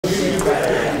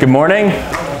Good morning.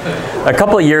 A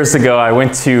couple of years ago, I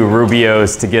went to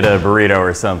Rubio's to get a burrito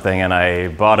or something, and I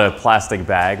bought a plastic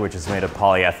bag, which is made of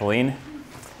polyethylene,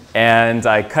 and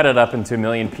I cut it up into a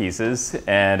million pieces,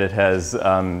 and it has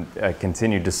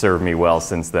continued to serve me well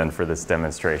since then for this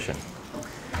demonstration.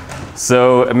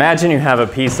 So imagine you have a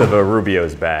piece of a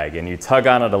Rubio's bag, and you tug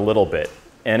on it a little bit,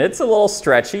 and it's a little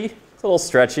stretchy. It's a little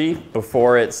stretchy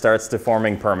before it starts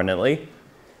deforming permanently.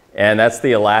 And that's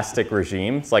the elastic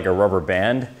regime. It's like a rubber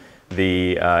band.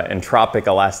 The entropic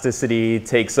elasticity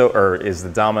is the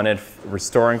dominant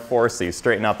restoring force, so you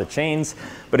straighten out the chains.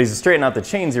 But as you straighten out the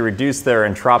chains, you reduce their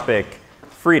entropic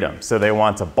freedom. So they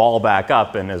want to ball back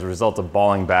up, and as a result of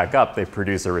balling back up, they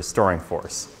produce a restoring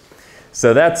force.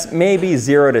 So that's maybe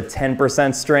 0 to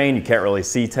 10% strain. You can't really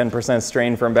see 10%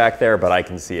 strain from back there, but I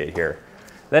can see it here.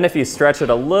 Then if you stretch it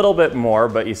a little bit more,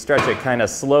 but you stretch it kind of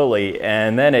slowly,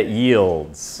 and then it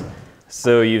yields.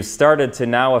 So you've started to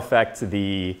now affect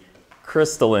the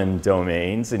crystalline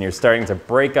domains, and you're starting to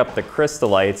break up the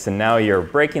crystallites, and now you're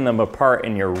breaking them apart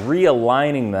and you're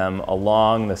realigning them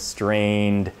along the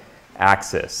strained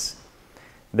axis.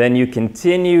 Then you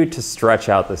continue to stretch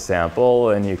out the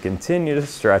sample, and you continue to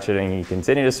stretch it, and you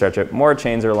continue to stretch it. More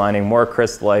chains are aligning, more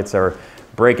crystallites are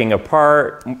breaking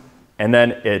apart, and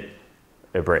then it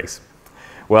breaks.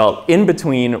 Well, in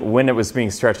between when it was being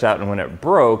stretched out and when it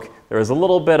broke, there was a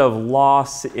little bit of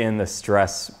loss in the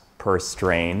stress per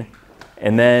strain.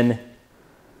 And then,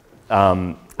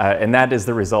 and that is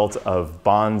the result of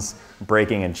bonds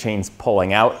breaking and chains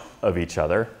pulling out of each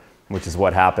other, which is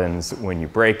what happens when you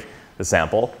break the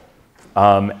sample.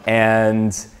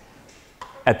 And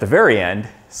at the very end,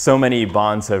 so many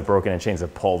bonds have broken and chains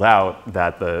have pulled out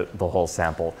that the whole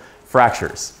sample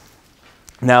fractures.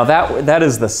 Now that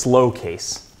is the slow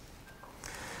case.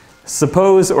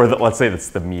 Suppose, or let's say that's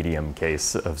the medium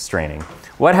case of straining.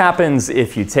 What happens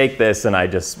if you take this and I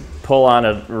just pull on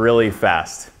it really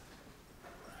fast?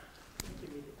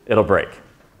 It'll break,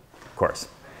 of course.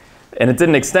 And it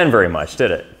didn't extend very much, did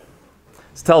it?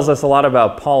 This tells us a lot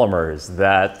about polymers,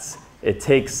 that it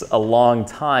takes a long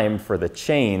time for the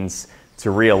chains to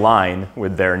realign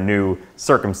with their new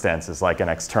circumstances, like an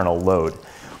external load.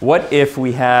 What if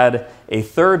we had a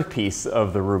third piece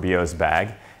of the Rubio's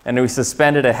bag and we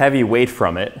suspended a heavy weight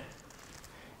from it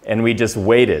and we just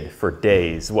waited for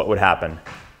days? What would happen?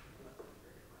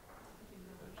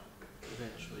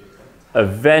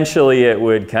 Eventually it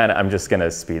would kind of, I'm just going to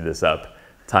speed this up,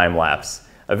 time lapse.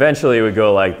 Eventually it would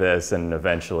go like this, and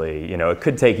eventually, you know, it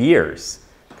could take years.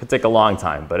 It could take a long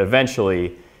time, but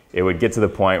eventually it would get to the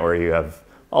point where you have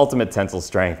ultimate tensile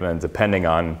strength, and depending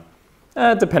on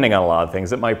a lot of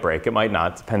things, it might break, it might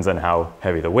not, depends on how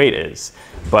heavy the weight is.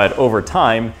 But over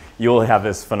time, you'll have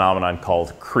this phenomenon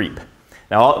called creep.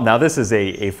 Now this is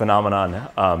a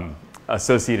phenomenon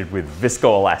associated with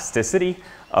viscoelasticity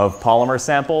of polymer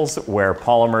samples, where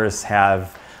polymers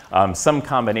have some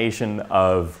combination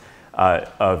of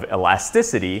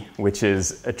elasticity, which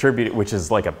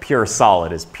is like a pure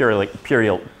solid, is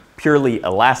purely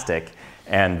elastic,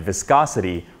 and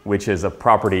viscosity, which is a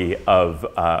property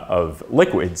of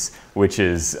liquids, which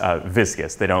is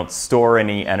viscous. They don't store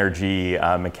any energy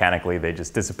mechanically; they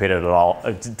just dissipate it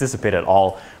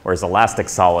all. Whereas elastic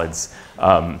solids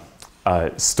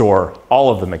store all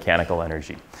of the mechanical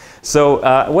energy.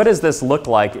 So, what does this look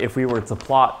like if we were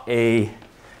to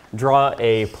draw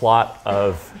a plot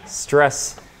of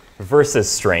stress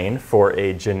versus strain for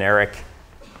a generic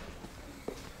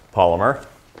polymer?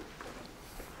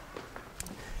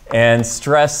 And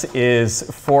stress is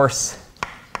force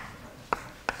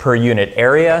per unit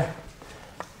area,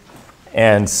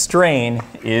 and strain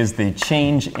is the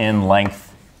change in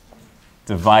length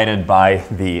divided by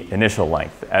the initial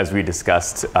length, as we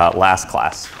discussed last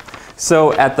class.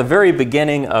 So at the very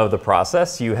beginning of the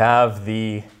process, you have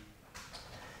the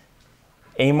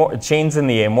chains in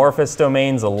the amorphous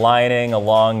domains aligning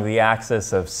along the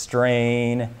axis of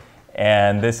strain.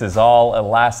 And this is all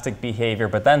elastic behavior,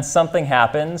 but then something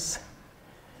happens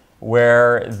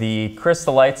where the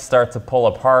crystallites start to pull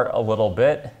apart a little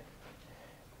bit.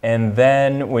 And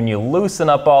then when you loosen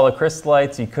up all the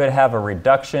crystallites, you could have a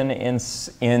reduction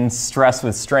in stress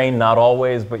with strain, not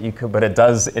always, but it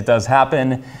does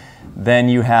happen. Then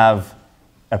you have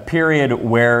a period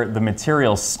where the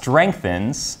material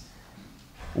strengthens,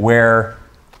 where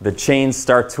the chains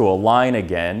start to align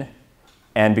again.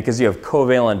 And because you have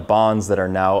covalent bonds that are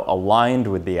now aligned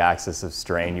with the axis of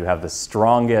strain, you have the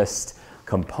strongest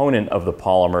component of the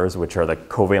polymers, which are the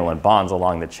covalent bonds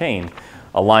along the chain,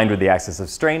 aligned with the axis of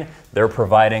strain. They're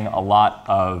providing a lot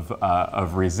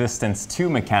of resistance to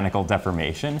mechanical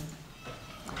deformation.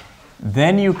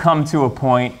 Then you come to a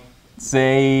point,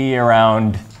 say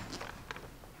around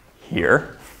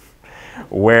here,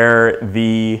 where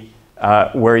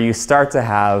you start to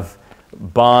have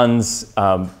bonds.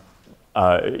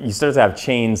 You start to have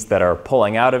chains that are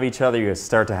pulling out of each other. You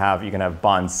can have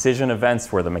bond scission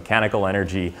events where the mechanical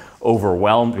energy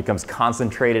becomes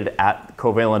concentrated at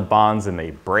covalent bonds and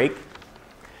they break.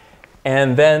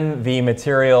 And then the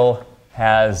material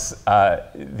has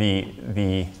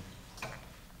the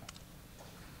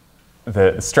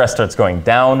stress starts going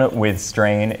down with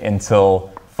strain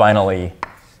until finally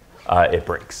it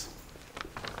breaks.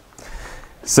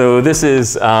 So this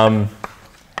is the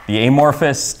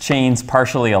amorphous chains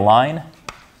partially align.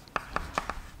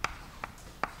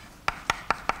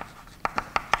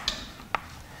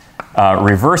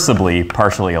 Reversibly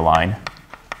partially align.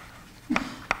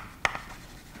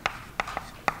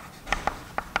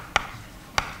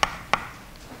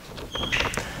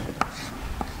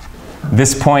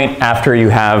 This point after you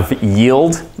have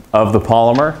yield of the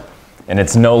polymer, and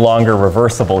it's no longer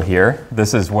reversible here.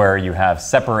 This is where you have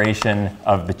separation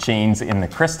of the chains in the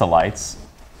crystallites.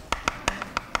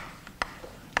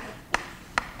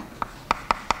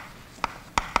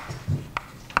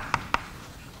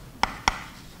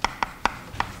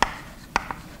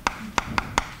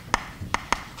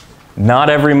 Not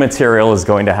every material is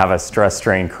going to have a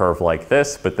stress-strain curve like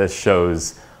this, but this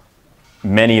shows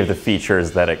many of the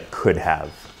features that it could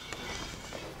have.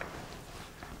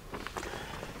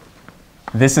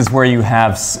 This is where you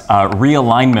have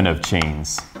realignment of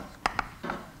chains.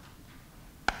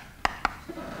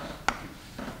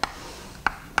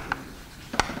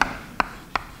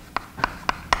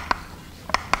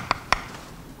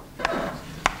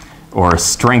 Or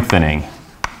strengthening.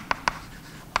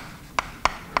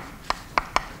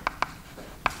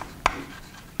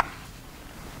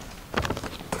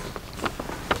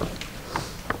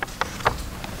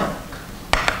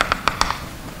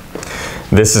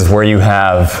 This is where you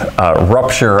have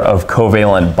rupture of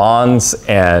covalent bonds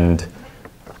and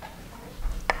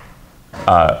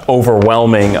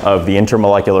overwhelming of the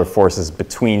intermolecular forces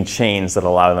between chains that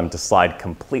allow them to slide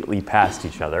completely past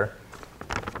each other.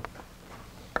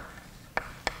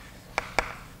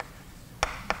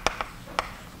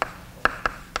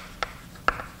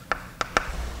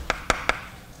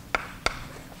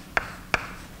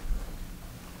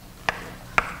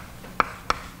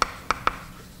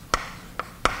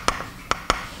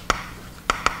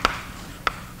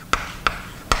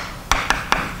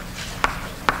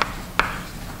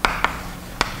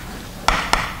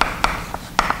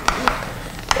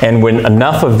 And when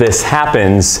enough of this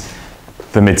happens,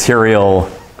 the material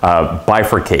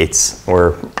bifurcates,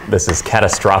 or this is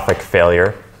catastrophic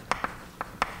failure.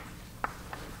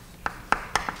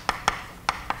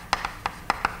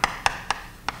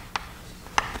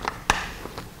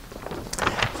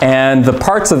 And the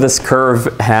parts of this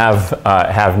curve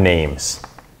have names.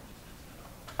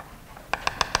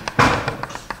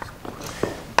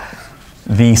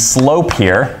 The slope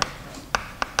here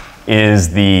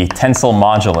is the tensile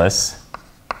modulus,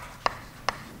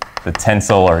 the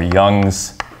tensile or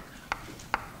Young's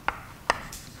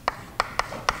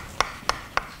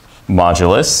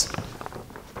modulus.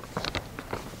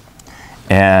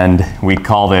 And we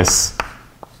call this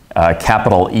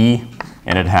capital E,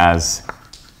 and it has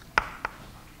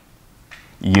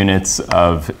units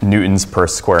of newtons per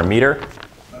square meter,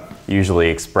 usually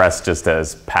expressed just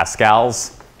as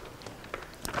pascals.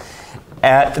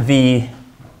 At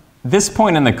this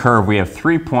point in the curve, we have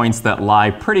 3 points that lie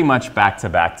pretty much back to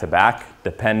back to back,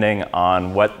 depending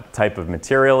on what type of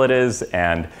material it is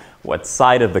and what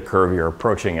side of the curve you're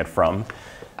approaching it from.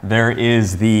 There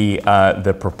is the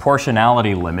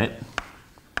proportionality limit.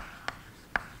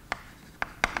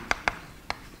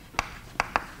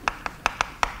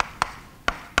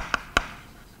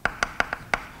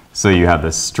 So you have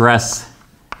the stress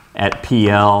at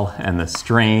PL and the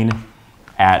strain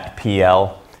at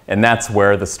PL. And that's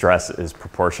where the stress is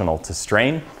proportional to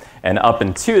strain. And up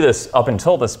until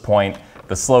this point,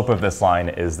 the slope of this line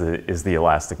is the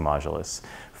elastic modulus.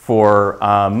 For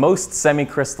most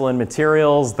semicrystalline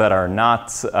materials that are not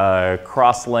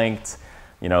cross-linked,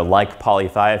 like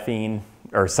polyethylene,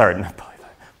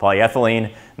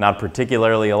 not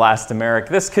particularly elastomeric,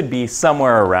 this could be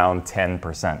somewhere around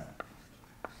 10%.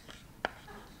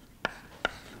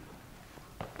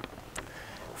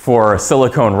 For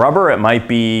silicone rubber, it might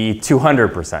be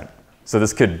 200%. So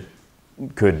this could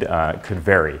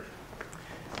vary.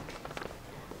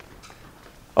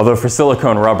 Although for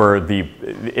silicone rubber,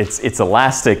 it's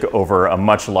elastic over a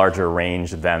much larger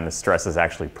range than the stress is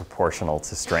actually proportional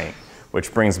to strain,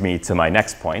 which brings me to my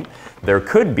next point. There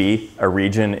could be a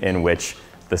region in which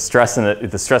the stress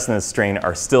and the strain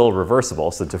are still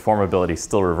reversible, so deformability is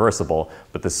still reversible,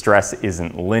 but the stress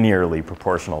isn't linearly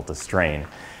proportional to strain.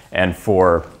 And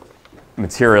for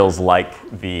materials like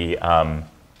the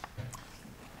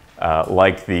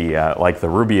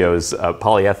Rubio's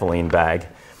polyethylene bag,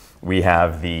 we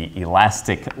have the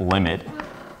elastic limit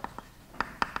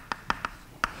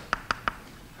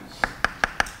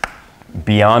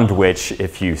beyond which,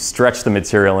 if you stretch the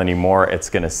material anymore, it's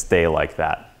going to stay like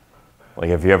that. Like,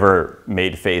 have you ever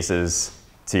made faces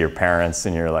to your parents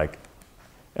and you're like,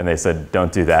 and they said,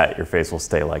 don't do that, your face will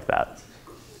stay like that.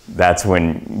 That's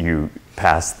when you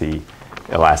pass the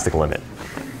elastic limit.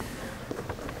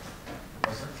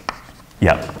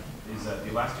 Yeah. Is the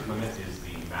elastic limit is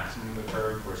the maximum of the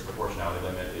curve, whereas proportionality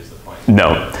limit is the point?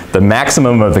 No, the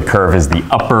maximum of the curve is the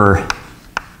upper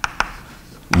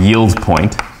yield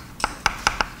point,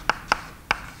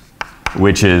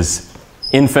 which is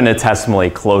infinitesimally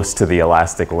close to the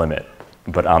elastic limit,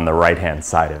 but on the right-hand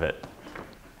side of it.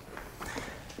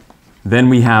 Then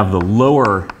we have the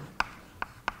lower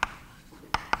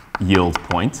yield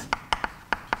point.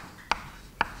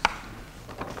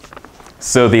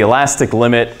 So the elastic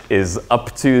limit is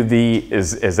up to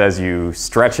is as you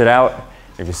stretch it out.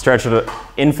 If you stretch it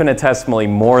infinitesimally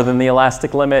more than the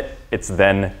elastic limit, it's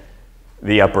then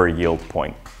the upper yield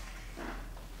point.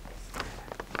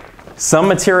 Some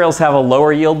materials have a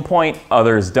lower yield point,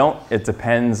 others don't. It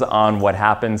depends on what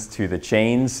happens to the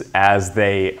chains as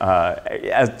they,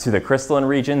 to the crystalline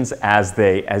regions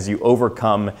as you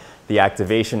overcome the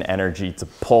activation energy to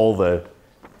pull the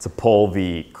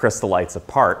crystallites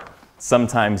apart.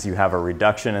 Sometimes you have a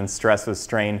reduction in stress with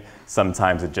strain,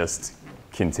 sometimes it just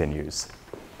continues.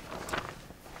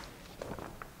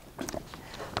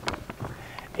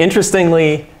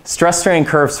 Interestingly, stress-strain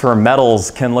curves for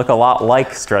metals can look a lot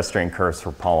like stress-strain curves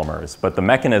for polymers, but the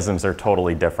mechanisms are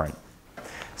totally different.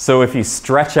 So if you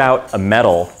stretch out a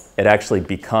metal, it actually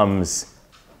becomes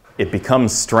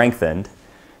strengthened.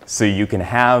 So you can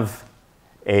have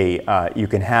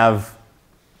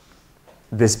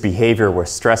this behavior where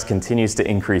stress continues to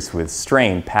increase with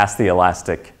strain past the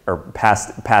elastic or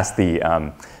past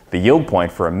the yield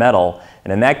point for a metal.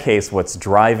 And in that case, what's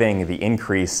driving the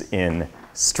increase in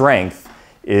strength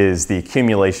is the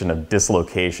accumulation of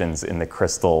dislocations in the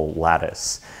crystal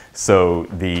lattice. So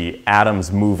the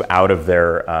atoms move out of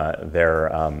their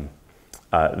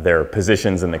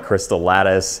positions in the crystal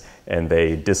lattice, and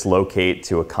they dislocate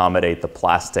to accommodate the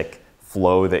plastic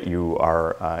flow that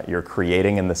you're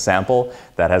creating in the sample.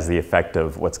 That has the effect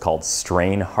of what's called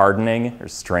strain hardening or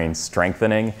strain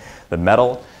strengthening the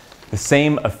metal. The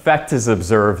same effect is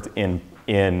observed in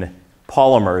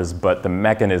polymers, but the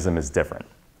mechanism is different.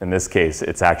 In this case,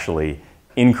 it's actually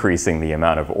increasing the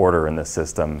amount of order in the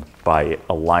system by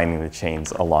aligning the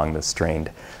chains along the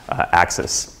strained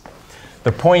axis.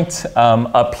 The point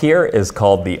up here is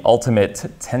called the ultimate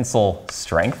tensile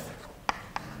strength.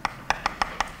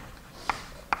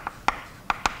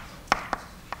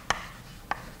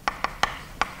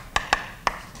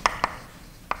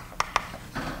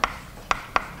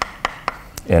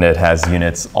 And it has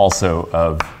units also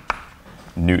of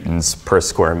newtons per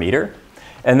square meter.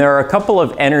 And there are a couple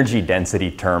of energy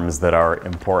density terms that are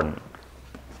important.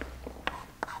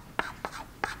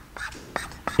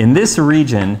 In this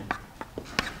region,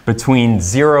 between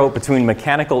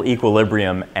mechanical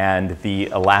equilibrium and the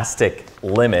elastic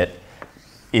limit,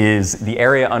 is the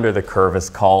area under the curve is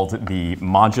called the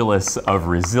modulus of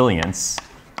resilience.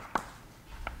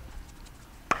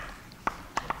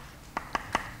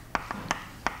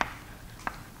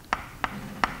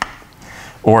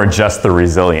 Or just the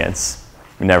resilience.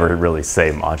 We never really say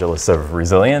modulus of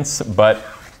resilience, but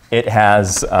it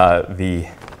has the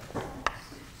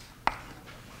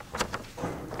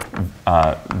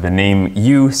name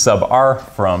U sub r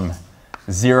from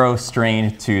zero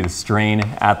strain to the strain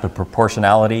at the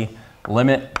proportionality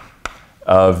limit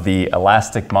of the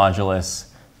elastic modulus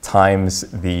times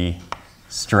the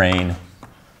strain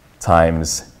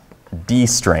times d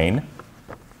strain,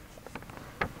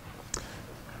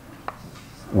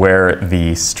 where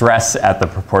the stress at the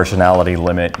proportionality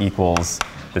limit equals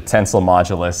the tensile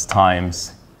modulus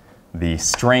times the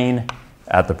strain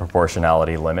at the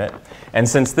proportionality limit. And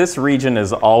since this region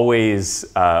is always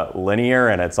linear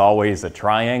and it's always a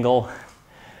triangle,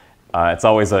 it's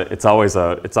always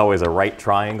a right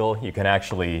triangle, you can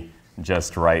actually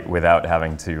just write without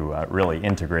having to really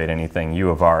integrate anything. U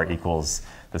of r equals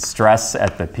the stress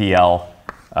at the PL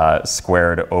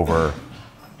squared over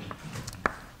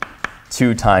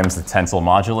 2 times the tensile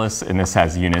modulus, and this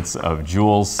has units of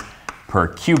joules per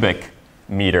cubic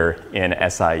meter in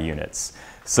SI units.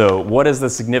 So what is the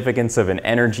significance of an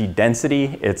energy density?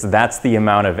 That's the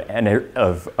amount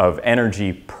of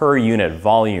energy per unit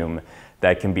volume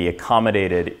that can be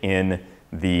accommodated in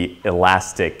the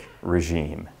elastic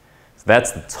regime. So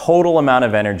that's the total amount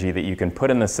of energy that you can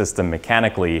put in the system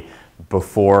mechanically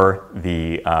before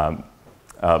the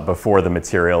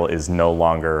material is no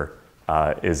longer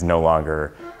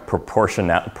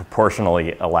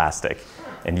proportionally elastic.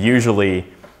 And usually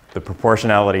the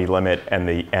proportionality limit and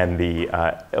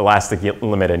the elastic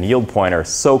limit and yield point are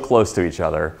so close to each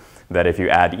other that if you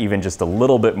add even just a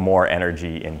little bit more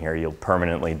energy in here, you'll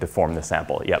permanently deform the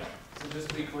sample. Yep. So just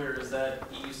to be clear, is that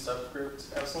E subscript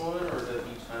epsilon or is that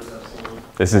E times epsilon?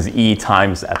 This is E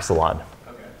times epsilon.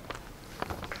 Okay.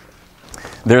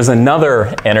 There's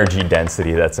another energy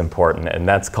density that's important, and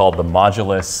that's called the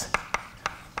modulus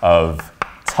of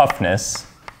toughness,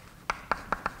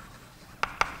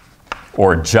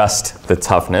 or just the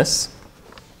toughness.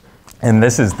 And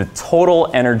this is the total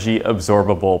energy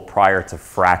absorbable prior to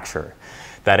fracture.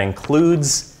 That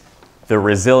includes the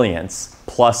resilience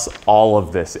plus all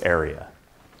of this area.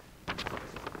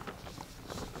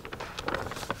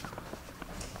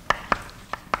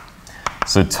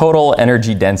 So total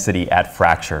energy density at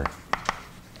fracture.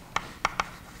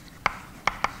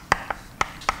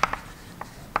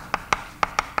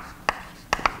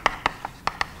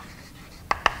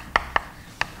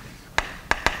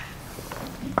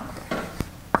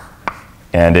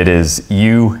 And it is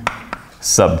U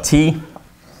sub t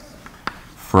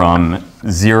from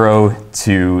 0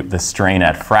 to the strain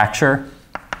at fracture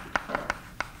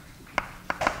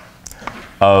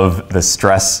of the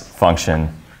stress function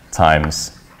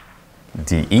times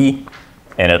dE,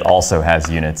 and it also has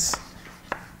units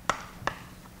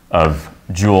of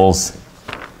joules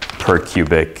per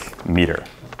cubic meter.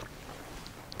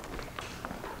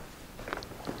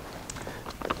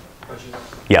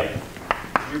 Yep.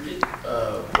 Could you repeat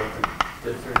what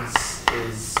the difference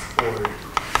is for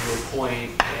your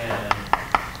point and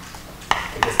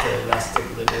I guess the elastic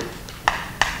limit?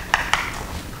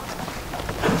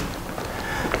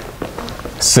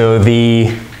 So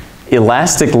the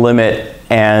elastic limit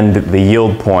and the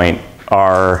yield point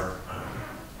are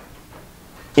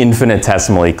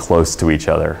infinitesimally close to each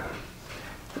other.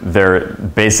 They're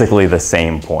basically the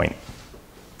same point.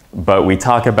 But we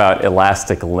talk about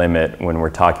elastic limit when we're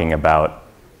talking about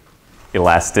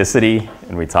elasticity,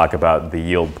 and we talk about the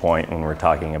yield point when we're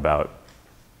talking about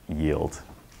yield.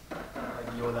 Like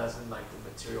yield as in like the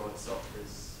material itself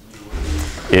is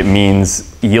yield. It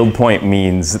means, yield point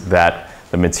means that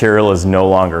the material is no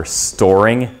longer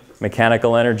storing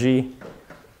mechanical energy,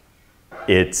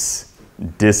 it's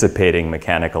dissipating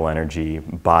mechanical energy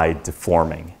by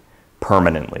deforming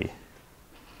permanently.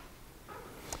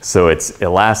 So it's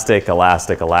elastic,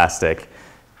 elastic, elastic,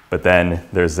 but then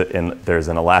there's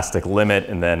an elastic limit,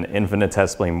 and then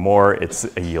infinitesimally more, it's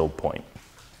a yield point.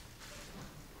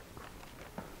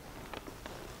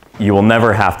 You will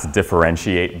never have to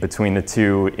differentiate between the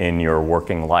two in your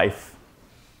working life,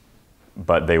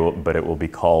 but it will be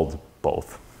called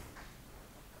both.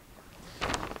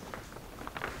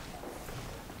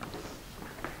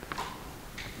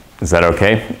 Is that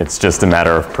okay? It's just a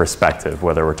matter of perspective,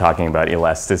 whether we're talking about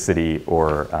elasticity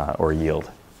or yield.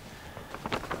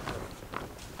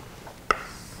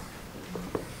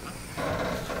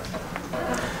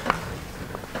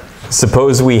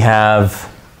 Suppose we have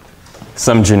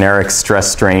some generic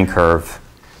stress strain curve.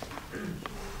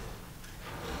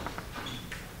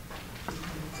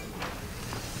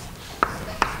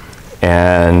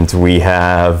 And we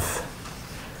have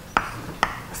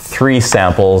 3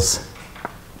 samples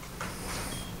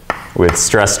with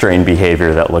stress strain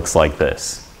behavior that looks like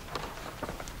this.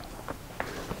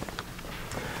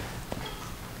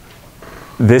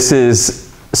 This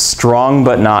is strong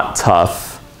but not tough.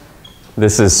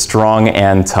 This is strong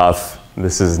and tough.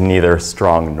 This is neither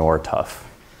strong nor tough.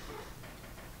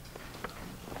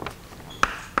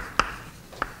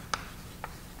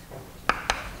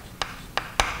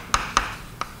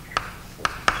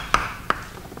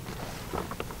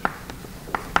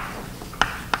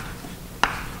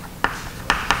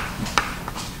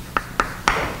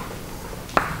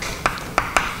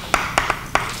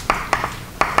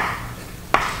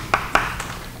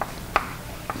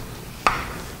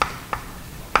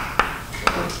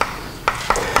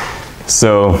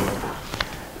 So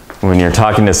when you're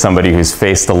talking to somebody who's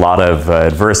faced a lot of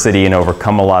adversity and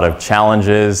overcome a lot of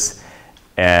challenges,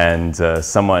 and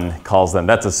someone calls them,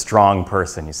 that's a strong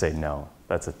person, you say, no,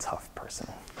 that's a tough person.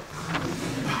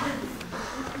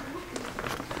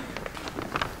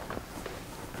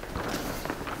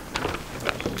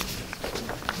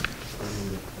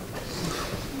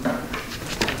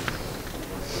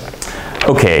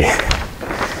 K.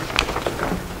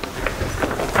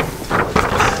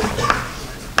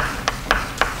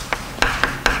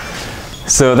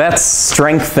 So that's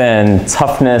strength and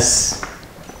toughness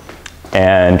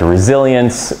and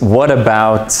resilience. What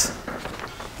about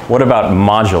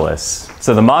modulus?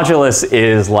 So the modulus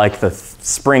is like the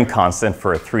spring constant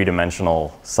for a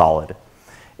three-dimensional solid.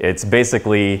 It's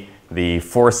basically the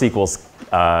force equals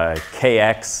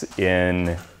kx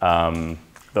in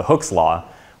the Hooke's law,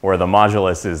 where the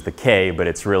modulus is the k, but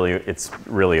it's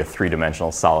really a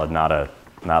three-dimensional solid, not a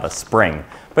spring.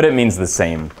 But it means the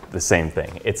same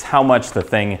thing. It's how much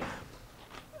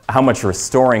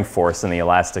restoring force in the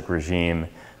elastic regime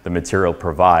the material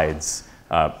provides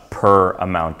per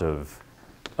amount of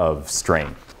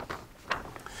strain.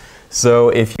 So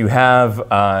if you have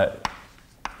a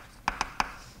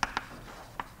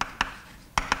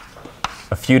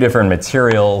few different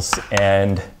materials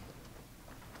and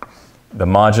the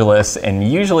modulus,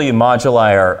 and usually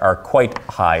moduli are quite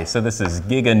high. So this is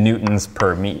giganewtons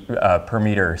per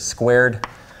meter squared,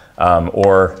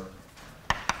 or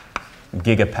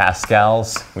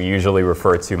gigapascals. We usually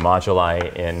refer to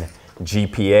moduli in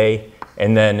GPa.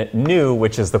 And then nu,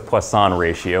 which is the Poisson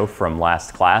ratio from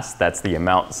last class. That's the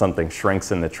amount something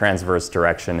shrinks in the transverse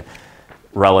direction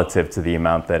relative to the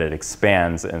amount that it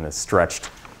expands in the stretched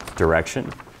direction.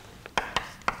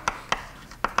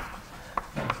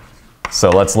 So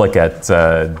let's look at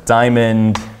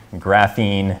diamond,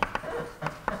 graphene,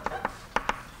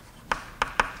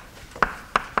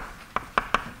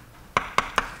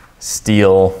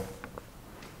 steel.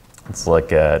 Let's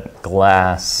look at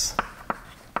glass,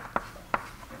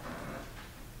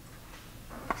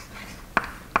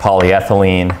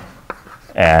 polyethylene,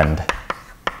 and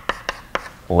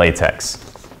latex.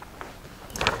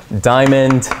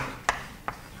 Diamond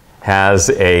has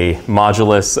a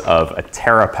modulus of a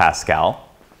terapascal,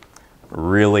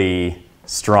 really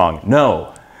strong.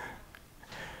 No,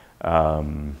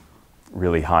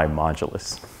 really high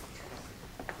modulus.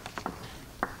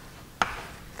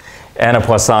 And a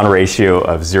Poisson ratio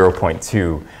of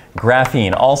 0.2.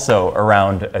 Graphene also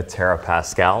around a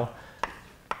terapascal,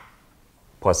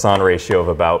 Poisson ratio of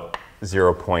about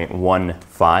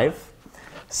 0.15.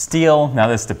 Steel, now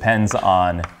this depends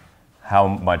on how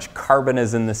much carbon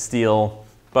is in the steel,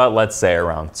 but let's say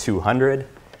around 200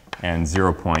 and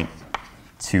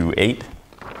 0.28.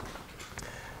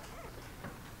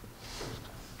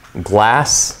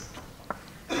 Glass,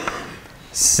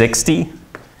 60,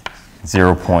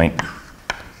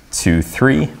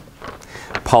 0.23.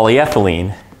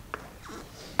 Polyethylene,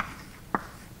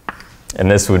 and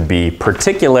this would be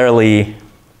particularly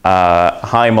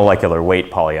high molecular weight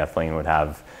polyethylene would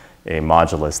have a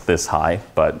modulus this high,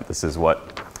 but this is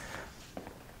what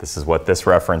this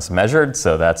reference measured,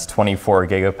 so that's 24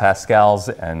 gigapascals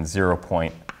and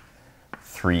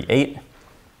 0.38.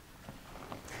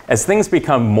 As things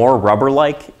become more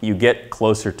rubber-like, you get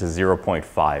closer to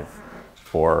 0.5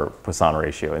 for Poisson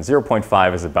ratio, and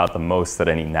 0.5 is about the most that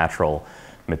any natural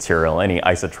material, any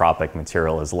isotropic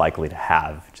material is likely to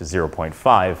have, which is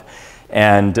 0.5.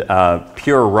 And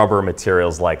pure rubber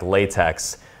materials like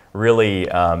latex really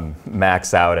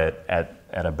max out at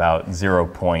about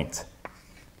 0.02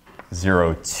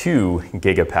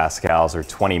 gigapascals or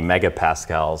 20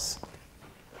 megapascals,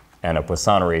 and a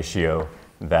Poisson ratio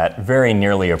that very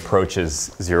nearly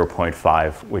approaches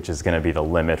 0.5, which is going to be the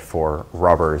limit for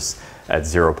rubbers at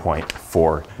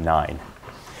 0.49.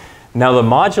 Now the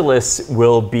modulus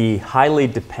will be highly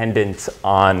dependent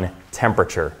on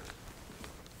temperature.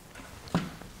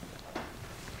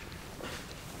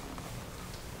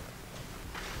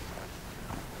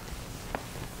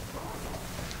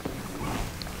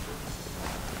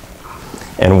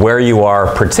 And where you are,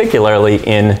 particularly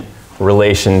in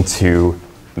relation to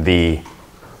the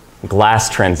glass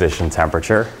transition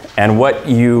temperature. And what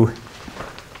you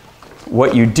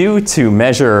do to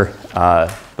measure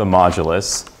the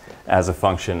modulus as a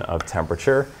function of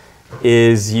temperature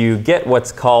is you get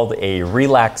what's called a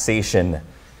relaxation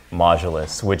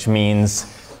modulus, which means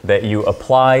that you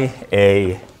apply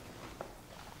a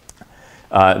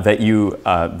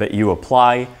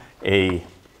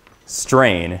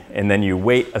strain, and then you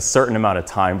wait a certain amount of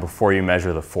time before you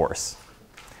measure the force.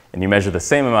 And you measure the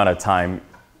same amount of time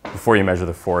before you measure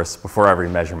the force before every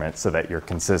measurement so that you're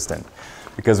consistent.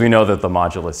 Because we know that the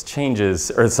modulus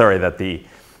changes, or sorry, that the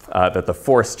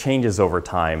force changes over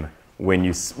time when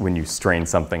you strain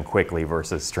something quickly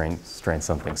versus strain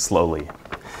something slowly.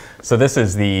 So this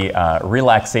is the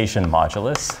relaxation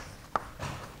modulus.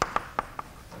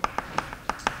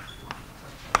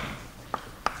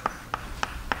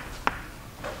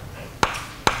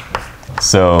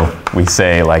 So we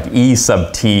say like E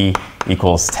sub t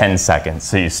equals 10 seconds.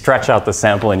 So you stretch out the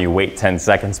sample and you wait 10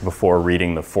 seconds before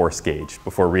reading the force gauge,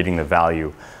 before reading the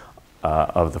value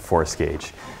of the force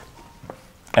gauge.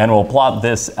 And we'll plot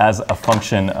this as a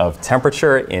function of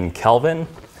temperature in Kelvin.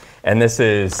 And this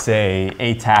is, say,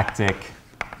 atactic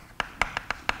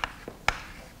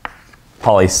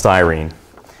polystyrene.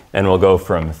 And we'll go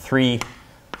from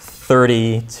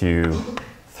 330 to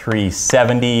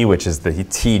 370, which is the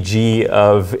TG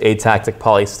of atactic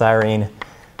polystyrene,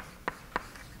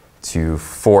 to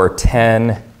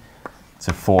 410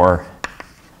 to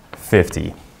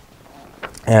 450.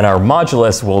 And our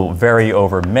modulus will vary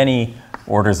over many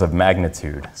orders of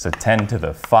magnitude. So 10 to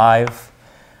the 5,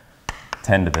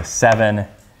 10 to the 7,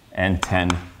 and 10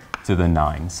 to the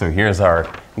 9. So here's our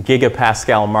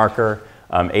gigapascal marker.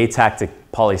 Atactic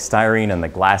polystyrene in the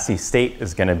glassy state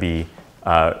is going to be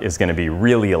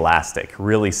really elastic,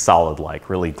 really solid-like,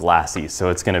 really glassy. So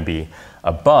it's going to be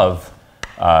above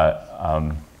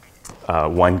 1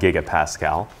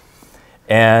 gigapascal.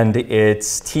 And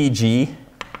its TG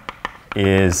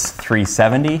is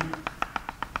 370.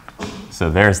 So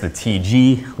there's the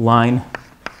TG line.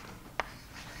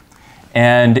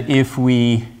 And if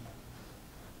we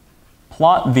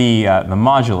plot the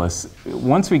modulus,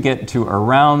 once we get to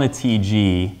around the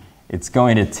TG, it's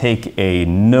going to take a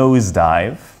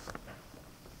nosedive,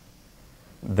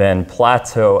 then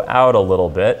plateau out a little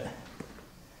bit,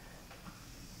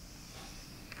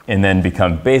 and then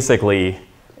become basically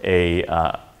a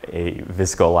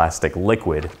viscoelastic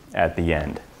liquid at the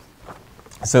end.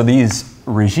 So these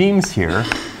regimes here,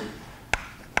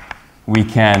 we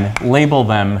can label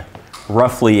them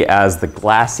roughly as the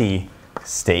glassy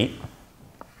state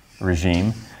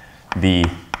regime, the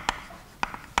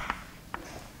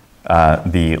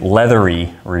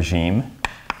leathery regime,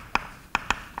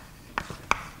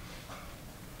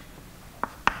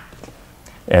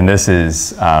 and this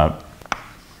is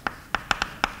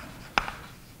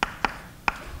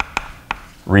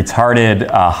retarded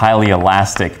highly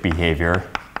elastic behavior.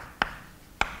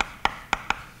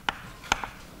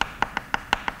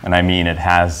 And I mean it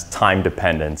has time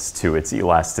dependence to its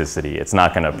elasticity. It's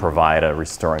not going to provide a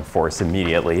restoring force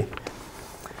immediately.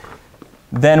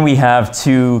 Then we have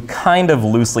two kind of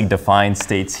loosely defined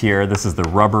states here. This is the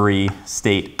rubbery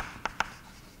state,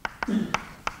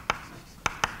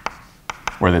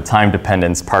 where the time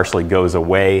dependence partially goes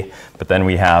away, but then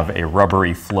we have a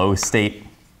rubbery flow state.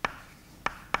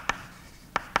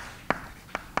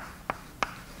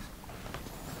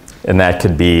 And that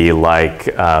could be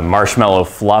like marshmallow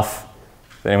fluff.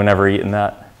 Has anyone ever eaten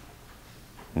that?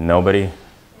 Nobody?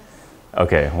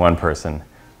 Okay, one person.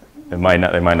 They might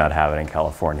not have it in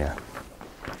California.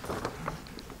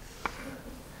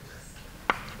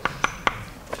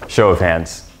 Show of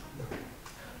hands.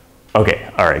 Okay,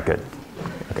 all right, good.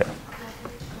 Okay.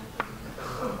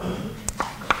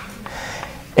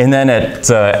 And then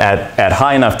at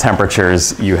high enough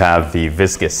temperatures, you have the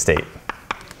viscous state.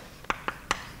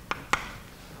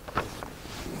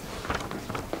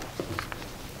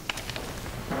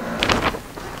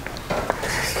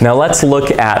 Now let's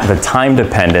look at the time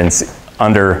dependence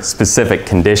under specific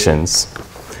conditions.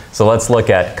 So let's look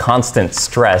at constant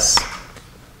stress.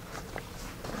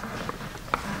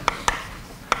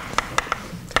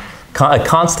 A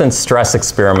constant stress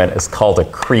experiment is called a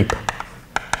creep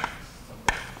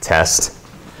test.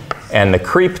 And the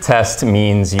creep test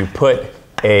means you put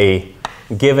a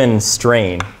given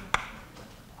strain,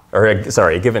 or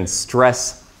a given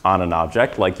stress on an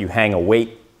object, like you hang a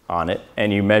weight on it,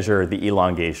 and you measure the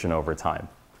elongation over time.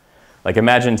 Like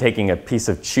imagine taking a piece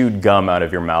of chewed gum out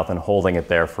of your mouth and holding it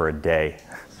there for a day.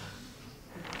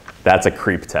 That's a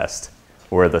creep test,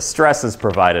 where the stress is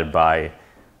provided by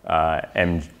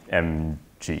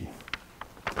mg,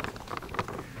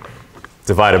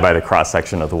 divided by the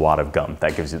cross-section of the wad of gum.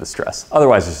 That gives you the stress.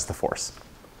 Otherwise, it's just the force.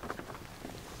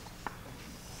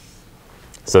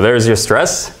 So there's your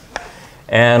stress.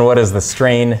 And what does the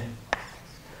strain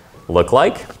look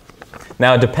like?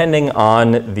 Now, depending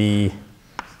on the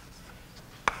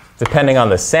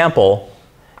sample,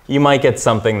 you might get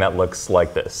something that looks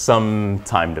like this, some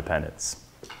time dependence.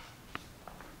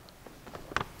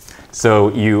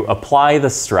 So you apply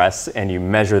the stress and you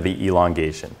measure the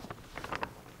elongation.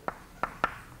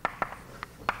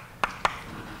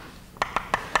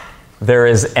 There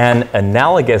is an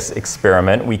analogous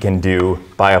experiment we can do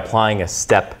by applying a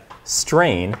step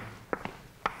strain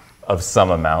of some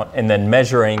amount and then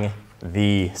measuring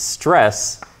the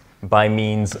stress by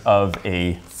means of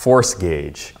a force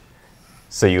gauge.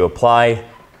 So you apply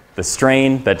the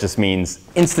strain, that just means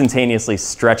instantaneously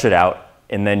stretch it out,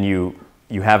 and then you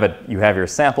have your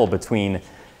sample between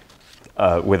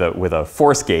with a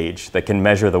force gauge that can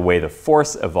measure the way the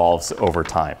force evolves over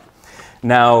time.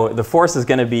 Now, the force is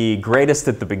going to be greatest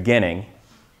at the beginning,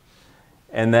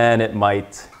 and then it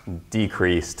might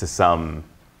decrease to some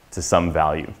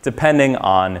value, depending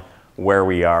on where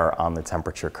we are on the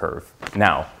temperature curve.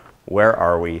 Now, where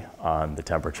are we on the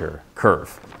temperature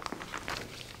curve?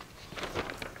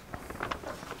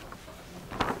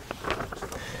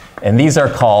 And these are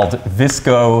called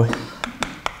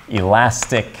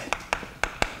viscoelastic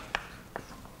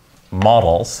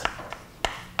models.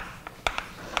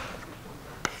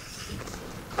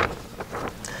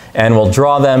 And we'll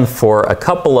draw them for a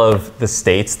couple of the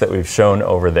states that we've shown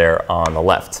over there on the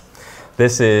left.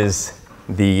 This is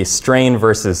the strain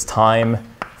versus time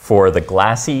for the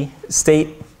glassy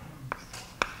state.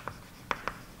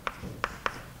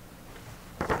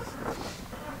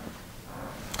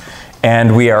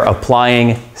 And we are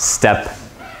applying step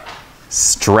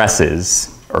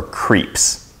stresses, or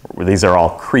creeps. These are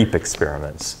all creep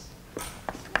experiments.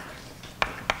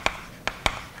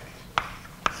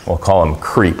 We'll call them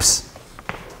creeps.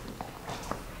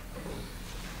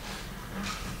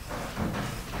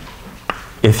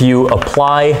 If you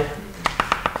apply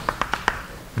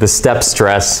the step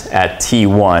stress at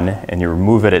T1 and you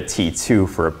remove it at T2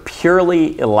 for a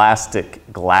purely elastic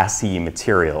glassy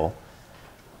material,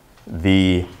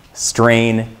 the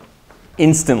strain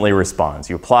instantly responds.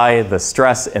 You apply the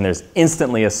stress and there's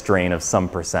instantly a strain of some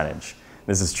percentage.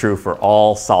 This is true for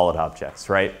all solid objects,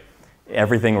 right?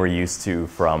 Everything we're used to,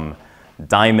 from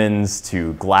diamonds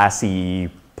to glassy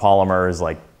polymers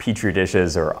like petri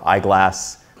dishes or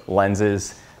eyeglass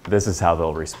lenses, this is how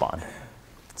they'll respond.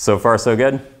 So far, so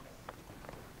good?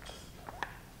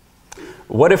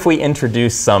 What if we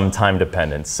introduce some time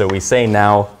dependence? So we say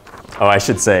now, oh, I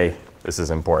should say, this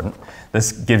is important.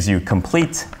 This gives you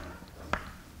complete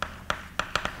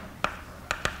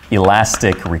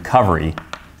elastic recovery .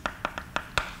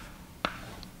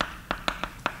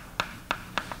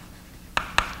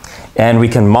 And we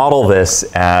can model this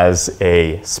as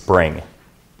a spring.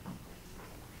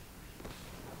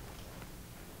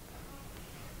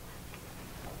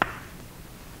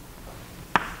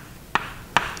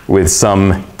 With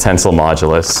some tensile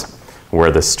modulus,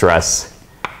 where the stress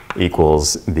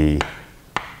equals the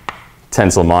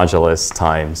tensile modulus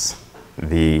times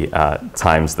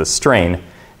the strain,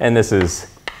 and this is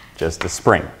just a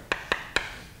spring.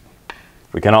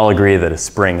 We can all agree that a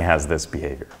spring has this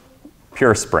behavior,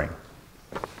 pure spring.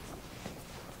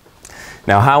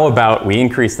 Now, how about we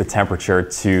increase the temperature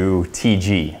to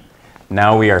Tg?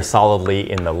 Now we are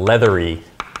solidly in the leathery.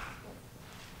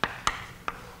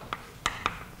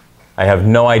 I have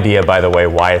no idea, by the way,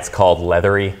 why it's called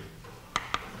leathery.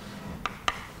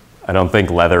 I don't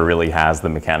think leather really has the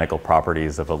mechanical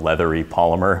properties of a leathery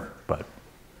polymer, but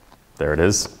there it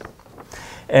is.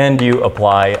 And you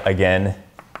apply, again,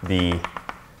 the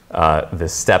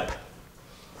step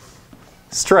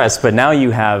stress, but now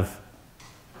you have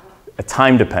a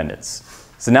time dependence.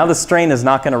 So now the strain is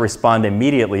not going to respond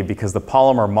immediately because the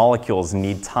polymer molecules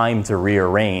need time to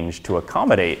rearrange to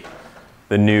accommodate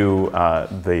the new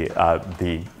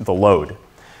the load.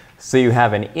 So you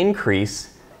have an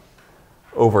increase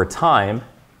over time,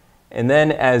 and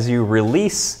then as you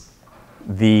release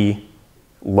the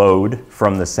load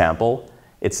from the sample,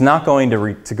 it's not going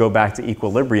to go back to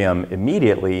equilibrium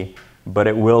immediately, but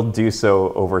it will do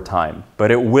so over time. But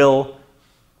it will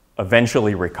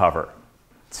eventually recover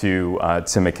to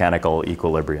mechanical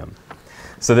equilibrium.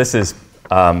 So this is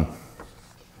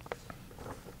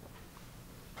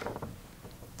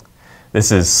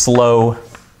slow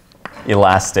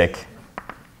elastic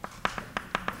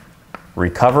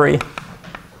recovery.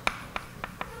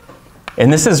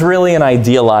 And this is really an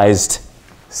idealized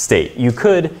state. You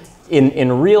could,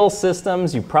 in real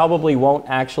systems, you probably won't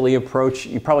actually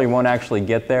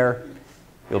get there.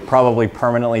 You'll probably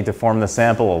permanently deform the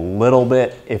sample a little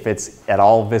bit if it's at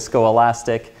all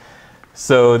viscoelastic.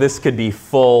 So this could be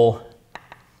full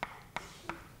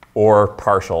or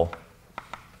partial,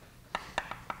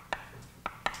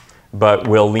 but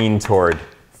we'll lean toward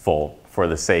full for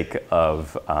the sake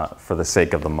of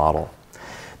the model.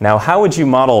 Now, how would you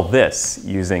model this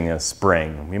using a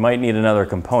spring? We might need another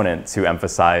component to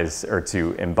emphasize or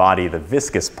to embody the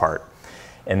viscous part,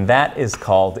 and that is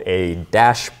called a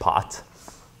dash pot,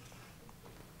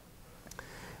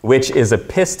 which is a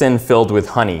piston filled with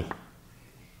honey.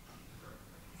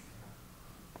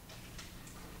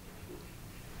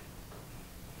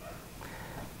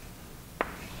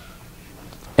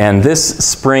 And this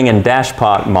spring and dash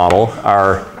pot model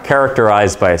are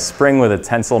characterized by a spring with a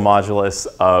tensile modulus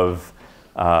of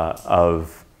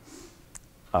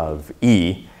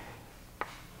E,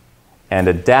 and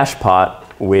a dash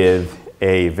pot with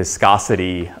a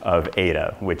viscosity of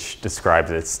eta, which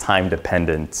describes its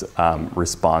time-dependent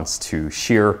response to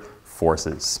shear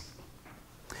forces.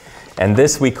 And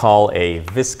this we call a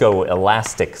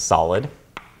viscoelastic solid.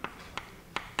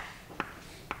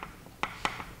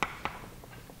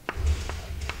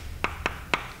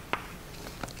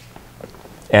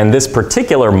 And this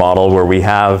particular model, where we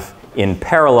have in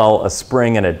parallel a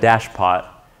spring and a dash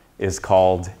pot, is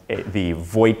called the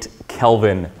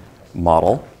Voigt-Kelvin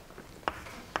model.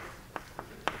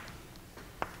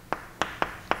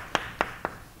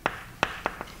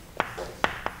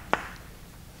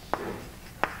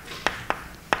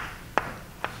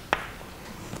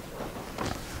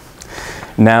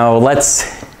 Now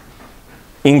let's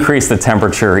increase the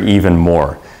temperature even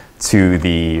more to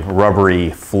the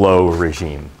rubbery flow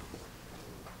regime.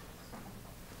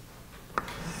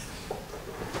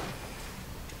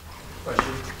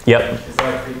 Question? Yep. Is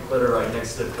that pre-glitter right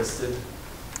next to the piston?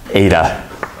 Eta.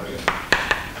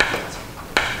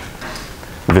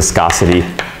 Viscosity.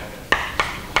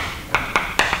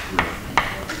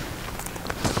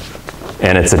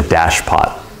 And it's a dash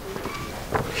pot.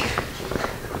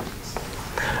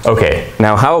 Okay,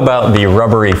 now how about the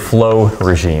rubbery flow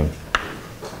regime?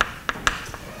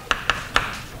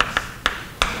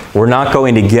 We're not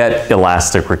going to get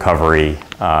elastic recovery.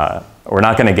 We're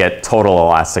not going to get total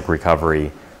elastic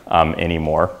recovery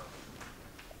anymore.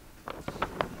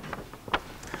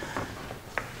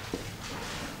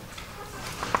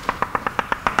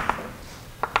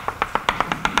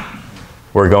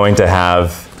 We're going to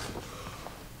have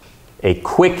a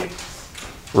quick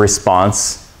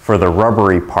response for the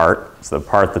rubbery part, so the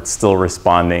part that's still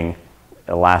responding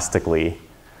elastically,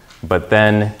 but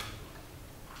then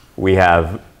we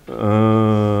have, and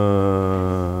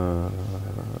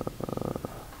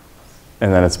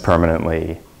then it's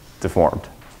permanently deformed.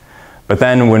 But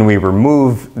then when we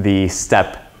remove the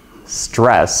step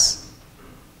stress,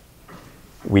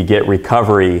 we get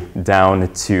recovery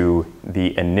down to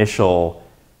the initial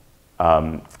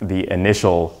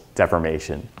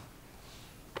deformation.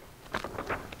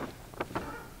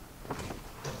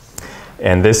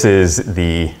 And this is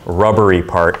the rubbery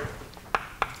part.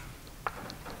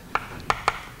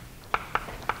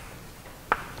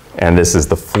 And this is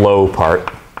the flow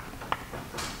part.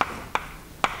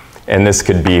 And this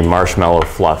could be marshmallow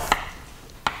fluff.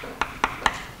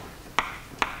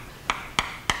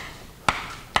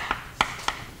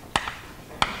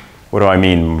 What do I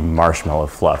mean, marshmallow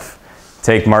fluff?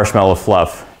 Take marshmallow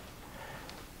fluff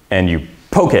and you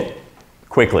poke it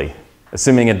quickly,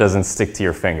 assuming it doesn't stick to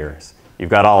your fingers. You've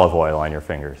got olive oil on your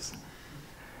fingers.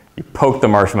 You poke the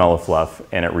marshmallow fluff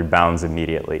and it rebounds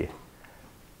immediately.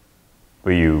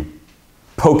 But you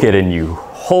poke it and you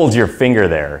hold your finger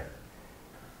there,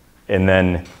 and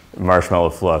then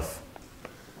marshmallow fluff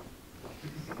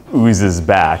oozes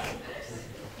back,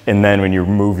 and then when you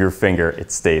remove your finger,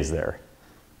 it stays there.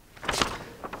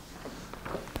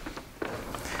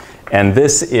 And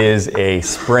this is a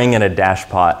spring and a dash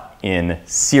pot in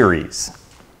series.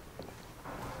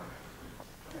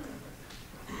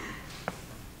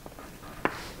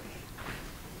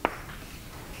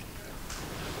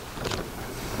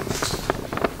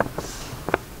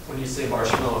 When you say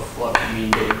marshmallow fluff, you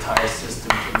mean the entire system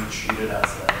can be treated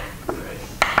as that, right?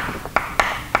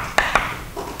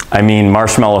 I mean,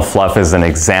 marshmallow fluff is an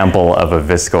example of a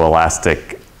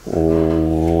viscoelastic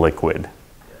liquid.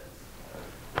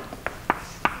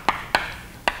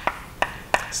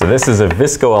 So this is a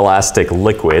viscoelastic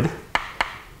liquid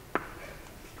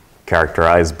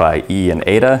characterized by E and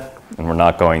eta, and we're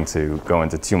not going to go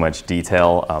into too much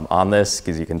detail on this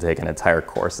because you can take an entire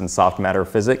course in soft matter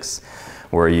physics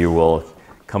where you will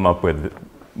come up with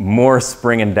more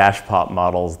spring and dash pot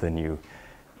models than you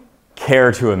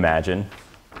care to imagine.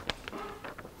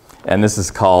 And this is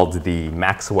called the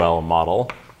Maxwell model.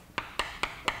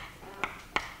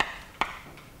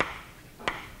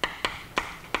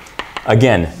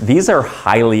 Again, these are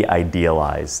highly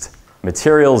idealized.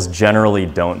 Materials generally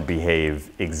don't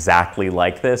behave exactly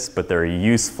like this, but they're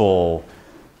useful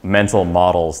mental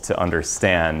models to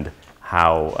understand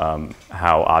how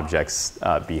objects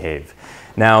behave.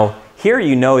 Now, here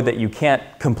you know that you can't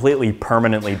completely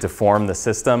permanently deform the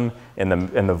system in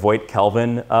the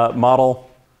Voigt-Kelvin model.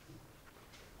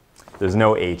 There's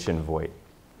no H in Voigt.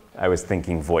 I was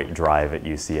thinking Voigt Drive at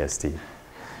UCSD.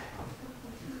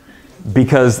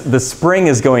 Because the spring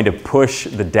is going to push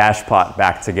the dash pot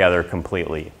back together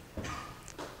completely,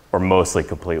 or mostly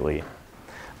completely.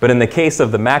 But in the case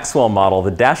of the Maxwell model, the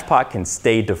dash pot can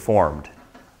stay deformed.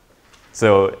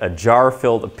 So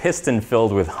a piston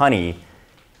filled with honey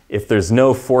if there's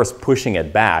no force pushing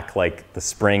it back, like the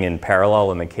spring in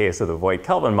parallel in the case of the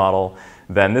Voigt-Kelvin model,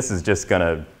 then this is just going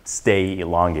to stay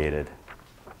elongated.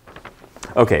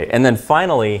 Okay, and then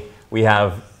finally, we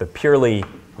have the purely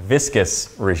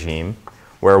viscous regime,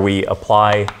 where we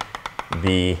apply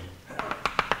the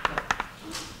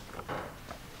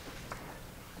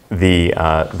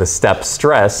step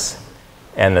stress,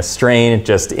 and the strain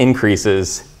just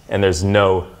increases, and there's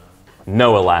no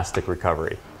elastic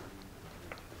recovery.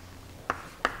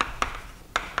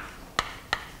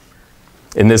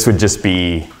 And this would just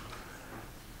be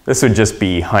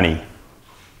honey,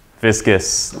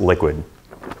 viscous liquid.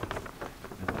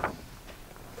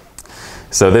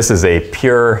 So this is a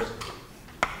pure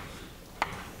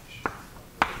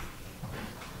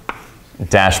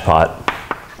dashpot.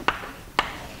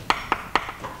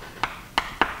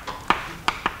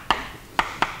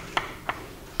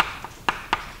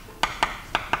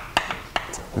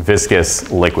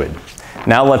 Viscous liquid.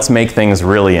 Now let's make things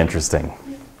really interesting.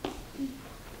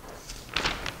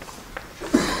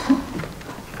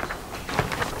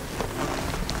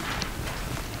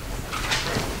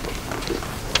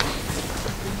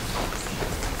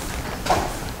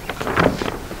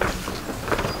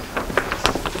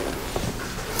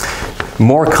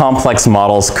 More complex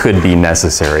models could be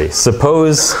necessary.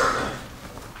 Suppose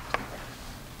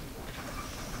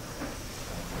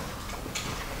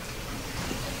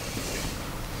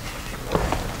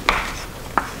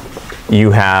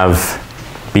you have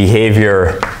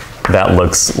behavior that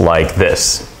looks like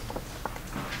this,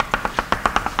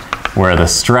 where the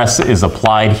stress is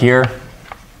applied here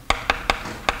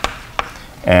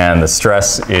and the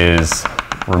stress is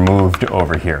removed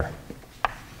over here.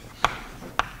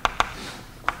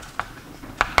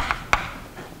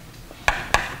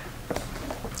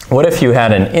 What if you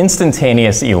had an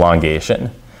instantaneous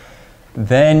elongation?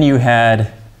 Then you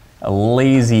had a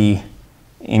lazy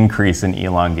increase in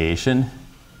elongation.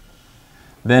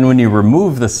 Then when you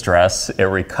remove the stress, it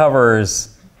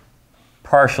recovers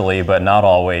partially, but not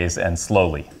always, and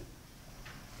slowly.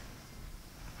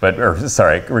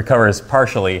 It recovers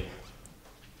partially,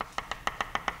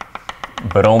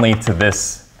 but only to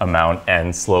this amount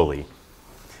and slowly.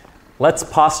 Let's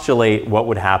postulate what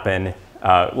would happen.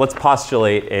 Let's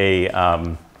postulate a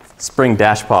spring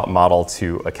dashpot model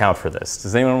to account for this.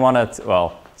 Does anyone want to?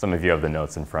 Well, some of you have the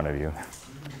notes in front of you.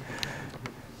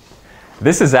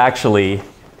 This is actually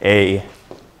it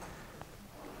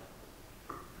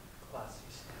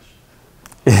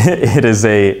is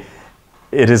a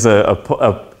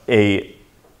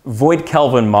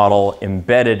Voigt-Kelvin model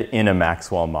embedded in a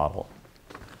Maxwell model.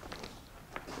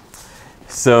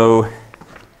 So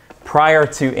prior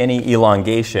to any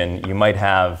elongation, you might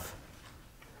have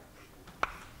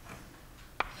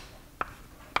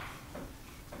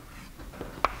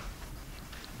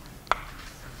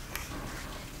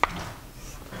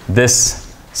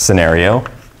this scenario.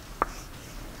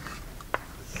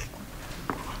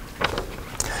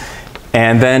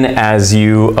 And then as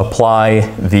you apply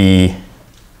the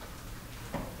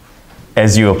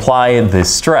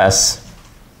stress,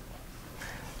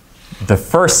 the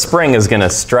first spring is going to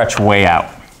stretch way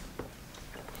out.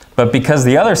 But because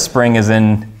the other spring is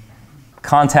in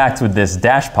contact with this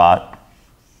dashpot,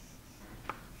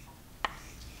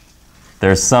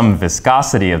 there's some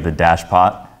viscosity of the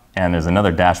dashpot, and there's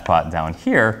another dashpot down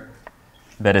here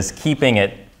that is keeping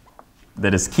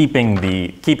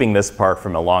this part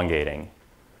from elongating.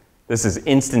 This is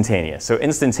instantaneous. So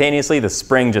instantaneously, the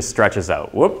spring just stretches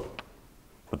out. Whoop.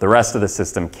 But the rest of the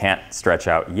system can't stretch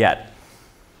out yet.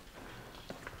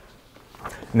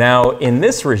 Now, in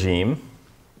this regime,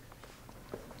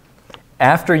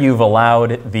 after you've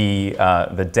allowed the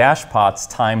dashpots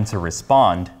time to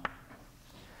respond,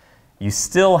 you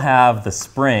still have the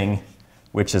spring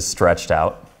which is stretched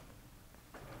out.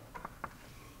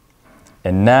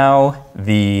 And now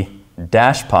the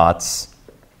dashpots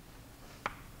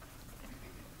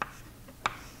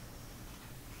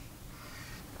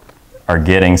are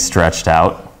getting stretched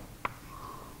out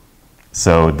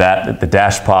so that the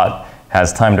dashpot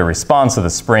has time to respond, so the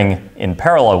spring in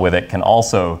parallel with it can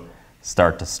also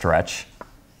start to stretch,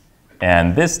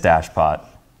 and this dashpot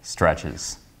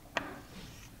stretches.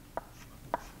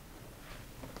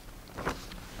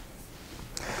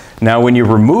 Now when you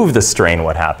remove the strain,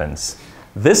 what happens?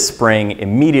 This spring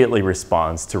immediately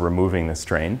responds to removing the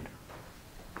strain.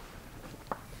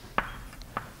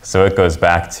 So it goes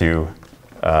back to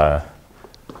a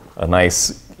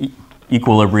nice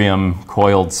equilibrium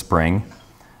coiled spring.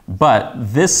 But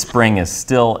this spring is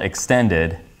still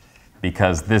extended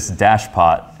because this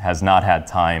dashpot has not had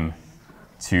time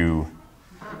to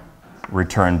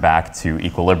return back to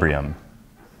equilibrium.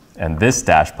 And this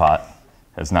dash pot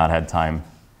has not had time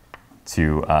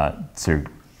to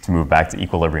move back to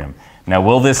equilibrium. Now,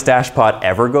 will this dash pot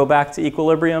ever go back to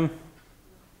equilibrium?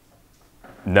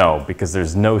 No, because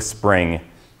there's no spring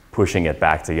pushing it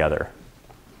back together.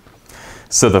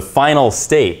 So the final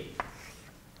state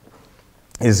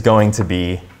is going to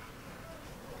be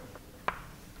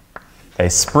a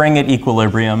spring at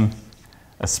equilibrium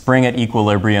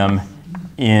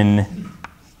in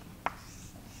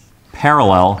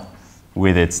parallel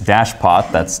with its dash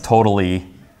pot that's totally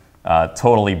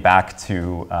back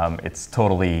to its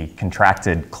totally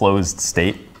contracted closed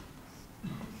state.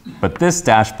 But this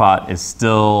dash pot is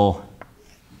still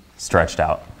stretched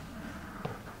out.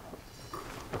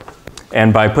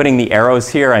 And by putting the arrows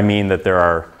here, I mean that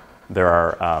there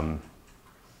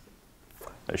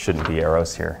shouldn't be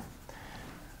arrows here.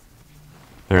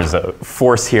 There's a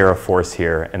force here,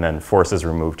 and then force is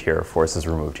removed here, force is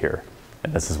removed here.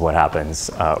 And this is what happens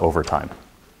over time.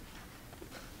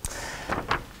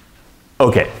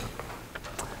 Okay.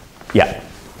 Yeah.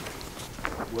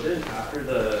 Wouldn't after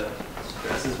the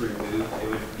stress is removed, it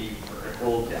would be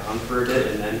vertical down for a bit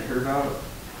and then curve out?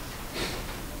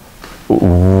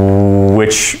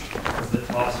 Which? The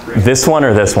top spring. This one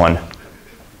or this one?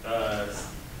 The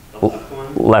left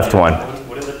one. Left one.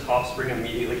 Wouldn't the top spring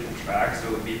immediately contract so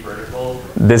it would be vertical?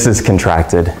 This is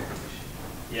contracted.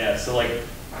 Yeah, so like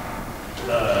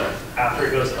after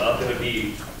it goes up, it would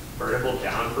be vertical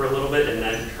down for a little bit and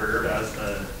then curve as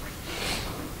the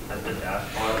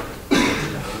dash pot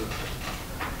goes down.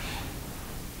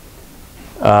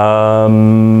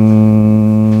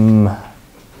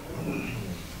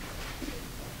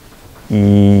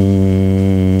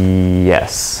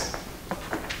 Yes.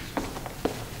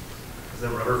 The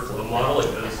rubber flow model,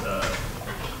 it goes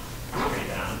straight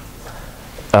down.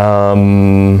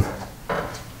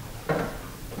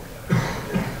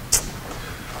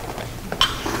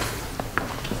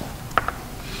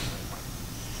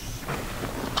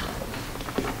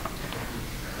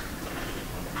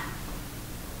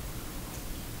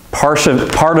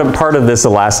 Part of this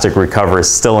elastic recovery is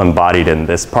still embodied in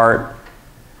this part.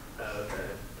 Okay.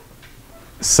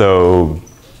 So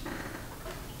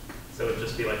it would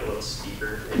just be like a little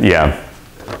steeper. yeah.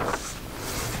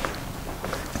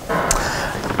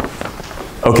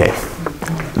 Okay.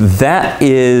 That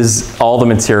is all the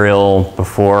material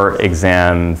before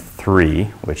exam 3,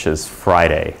 which is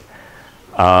Friday.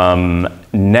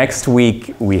 Next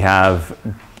week we have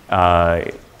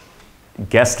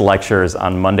guest lectures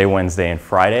on Monday, Wednesday, and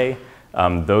Friday.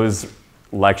 Those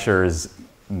lectures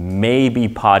may be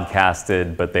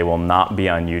podcasted, but they will not be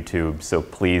on YouTube, so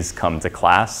please come to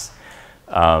class.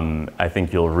 I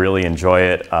think you'll really enjoy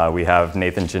it. We have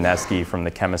Nathan Janeski from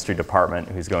the chemistry department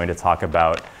who's going to talk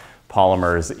about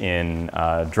polymers in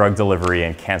drug delivery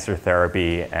and cancer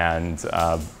therapy and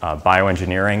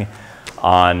bioengineering.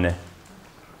 On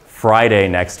Friday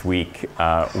next week,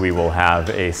 we will have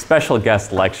a special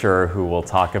guest lecturer who will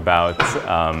talk about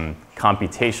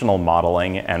computational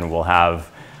modeling, and we'll have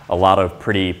a lot of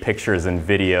pretty pictures and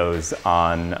videos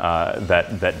on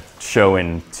that show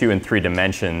in 2 and 3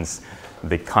 dimensions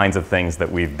the kinds of things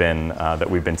that we've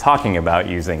been talking about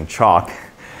using chalk.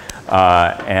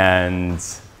 And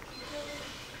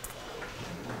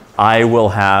I will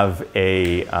have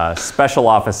a special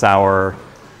office hour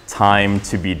time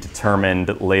to be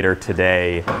determined later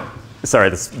today. Sorry,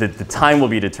 the time will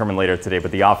be determined later today,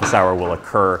 but the office hour will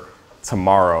occur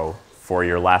tomorrow for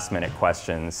your last minute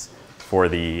questions for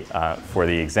the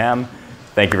exam.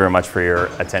 Thank you very much for your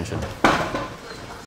attention.